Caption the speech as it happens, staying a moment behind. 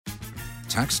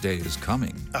Tax day is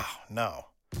coming. Oh, no.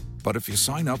 But if you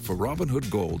sign up for Robinhood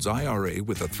Gold's IRA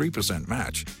with a 3%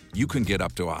 match, you can get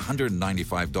up to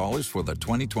 $195 for the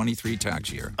 2023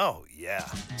 tax year. Oh, yeah.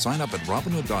 Sign up at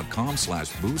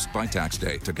Robinhood.com/boost by tax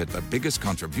day to get the biggest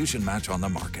contribution match on the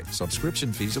market.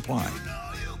 Subscription fees apply.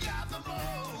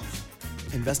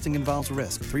 Investing involves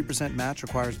risk. 3% match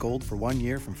requires gold for 1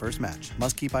 year from first match.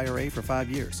 Must keep IRA for 5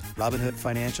 years. Robinhood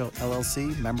Financial,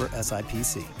 LLC, member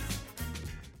SIPC.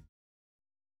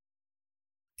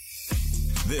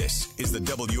 This is the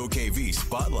WOKV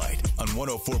Spotlight on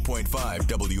 104.5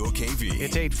 WOKV.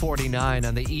 It's 8:49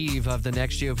 on the eve of the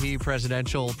next GOP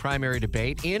presidential primary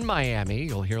debate in Miami.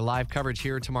 You'll hear live coverage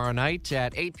here tomorrow night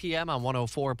at 8 p.m. on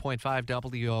 104.5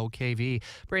 WOKV.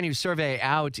 Brand new survey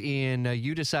out in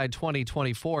You Decide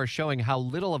 2024 showing how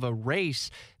little of a race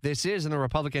this is in the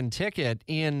Republican ticket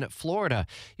in Florida.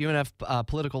 UNF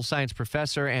political science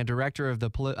professor and director of the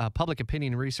Public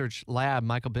Opinion Research Lab,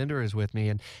 Michael Binder, is with me.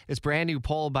 And this brand new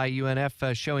poll by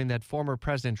UNF showing that former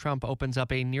President Trump opens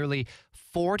up a nearly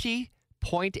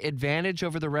 40-point advantage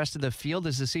over the rest of the field.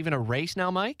 Is this even a race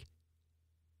now, Mike?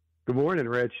 Good morning,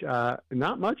 Rich.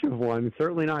 Not much of one,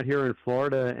 certainly not here in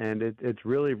Florida, and it's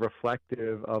really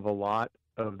reflective of a lot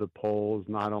of the polls,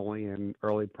 not only in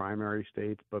early primary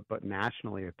states, but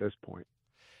nationally at this point.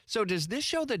 So does this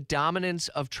show the dominance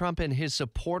of Trump and his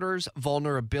supporters,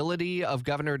 vulnerability of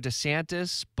Governor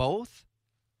DeSantis, both?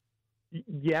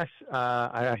 Yes,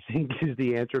 I think is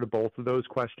the answer to both of those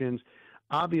questions.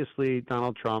 Obviously,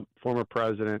 Donald Trump, former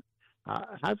president,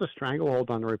 has a stranglehold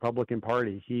on the Republican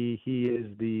Party. He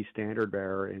is the standard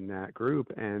bearer in that group,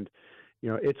 and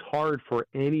it's hard for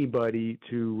anybody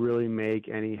to really make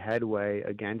any headway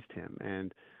against him.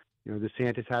 And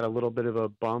DeSantis had a little bit of a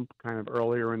bump kind of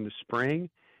earlier in the spring,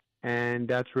 and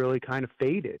that's really kind of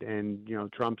faded. And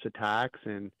Trump's attacks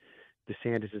and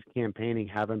DeSantis' campaigning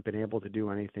haven't been able to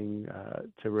do anything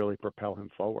to really propel him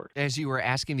forward. As you were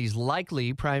asking these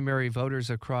likely primary voters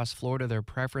across Florida their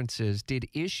preferences, did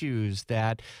issues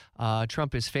that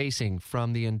Trump is facing,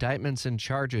 from the indictments and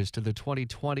charges to the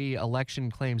 2020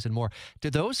 election claims and more, do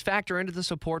those factor into the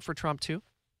support for Trump too?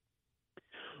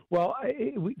 Well,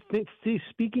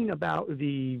 speaking about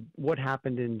what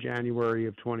happened in January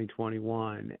of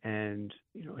 2021 and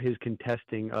his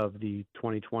contesting of the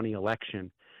 2020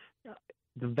 election,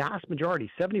 the vast majority,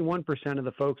 71% of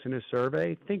the folks in his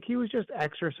survey, think he was just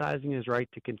exercising his right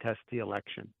to contest the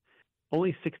election.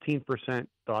 Only 16%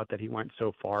 thought that he went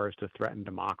so far as to threaten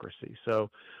democracy. So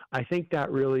I think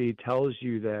that really tells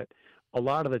you that a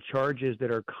lot of the charges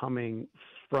that are coming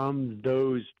from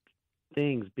those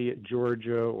things, be it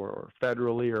Georgia or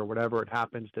federally or whatever it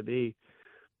happens to be,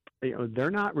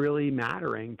 they're not really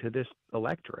mattering to this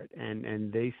electorate,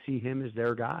 and they see him as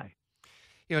their guy.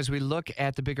 As we look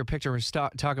at the bigger picture, we're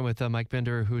talking with Mike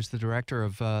Binder, who's the director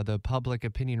of the Public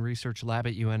Opinion Research Lab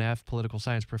at UNF, political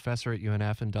science professor at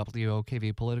UNF, and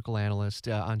WOKV political analyst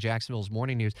on Jacksonville's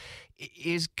Morning News.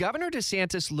 Is Governor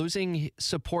DeSantis losing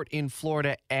support in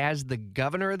Florida as the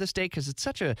governor of the state? Because it's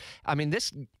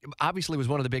this obviously was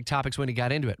one of the big topics when he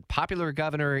got into it. Popular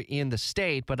governor in the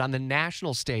state, but on the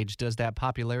national stage, does that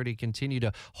popularity continue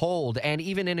to hold? And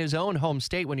even in his own home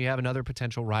state, when you have another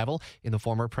potential rival in the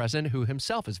former president who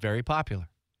himself is very popular.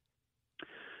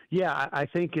 Yeah, I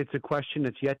think it's a question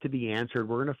that's yet to be answered.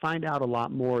 We're going to find out a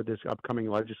lot more this upcoming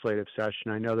legislative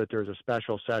session. I know that there's a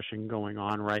special session going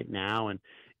on right now, and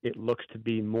it looks to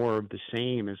be more of the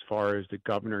same as far as the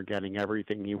governor getting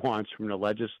everything he wants from the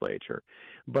legislature.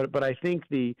 But I think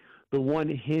the one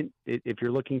hint, if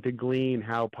you're looking to glean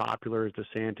how popular is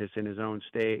DeSantis in his own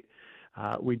state,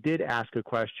 we did ask a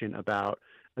question about,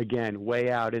 again,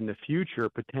 way out in the future,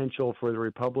 potential for the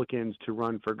Republicans to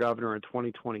run for governor in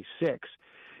 2026.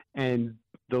 And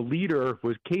the leader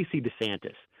was Casey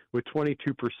DeSantis with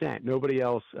 22%. Nobody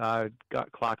else got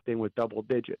clocked in with double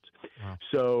digits. Wow.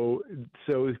 So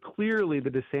clearly the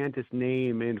DeSantis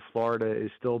name in Florida is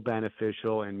still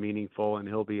beneficial and meaningful, and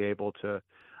he'll be able to,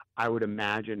 I would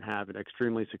imagine, have an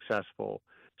extremely successful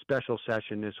special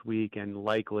session this week and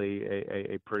likely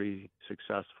a pretty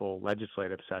successful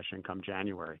legislative session come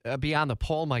January. Beyond the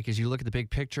poll, Mike, as you look at the big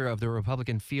picture of the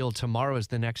Republican field, tomorrow is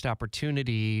the next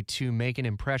opportunity to make an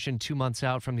impression 2 months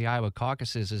out from the Iowa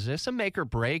caucuses. Is this a make or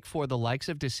break for the likes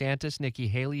of DeSantis, Nikki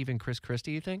Haley, even Chris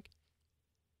Christie, you think?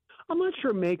 I'm not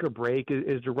sure make or break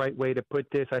is the right way to put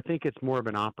this. I think it's more of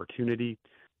an opportunity.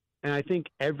 And I think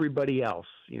everybody else,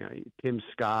 Tim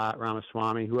Scott,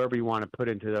 Ramaswamy, whoever you want to put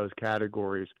into those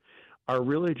categories, are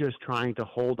really just trying to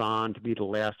hold on to be the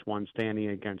last one standing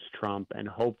against Trump. And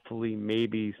hopefully,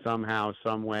 maybe somehow,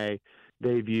 some way,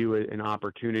 they view it an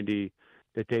opportunity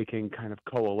that they can kind of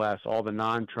coalesce all the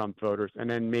non-Trump voters, and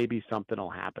then maybe something will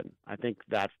happen. I think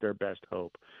that's their best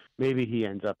hope. Maybe he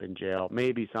ends up in jail.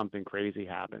 Maybe something crazy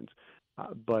happens.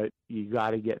 But you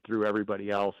got to get through everybody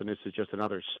else, and this is just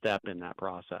another step in that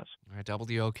process. All right,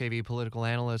 WOKV political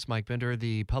analyst Mike Binder,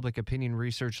 the Public Opinion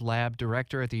Research Lab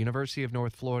director at the University of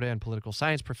North Florida and political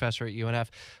science professor at UNF.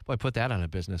 Boy, put that on a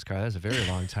business card. That's a very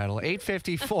long title.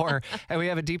 8:54, and we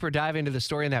have a deeper dive into the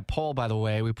story in that poll, by the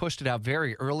way. We pushed it out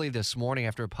very early this morning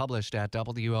after it published at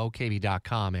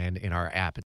WOKV.com and in our app.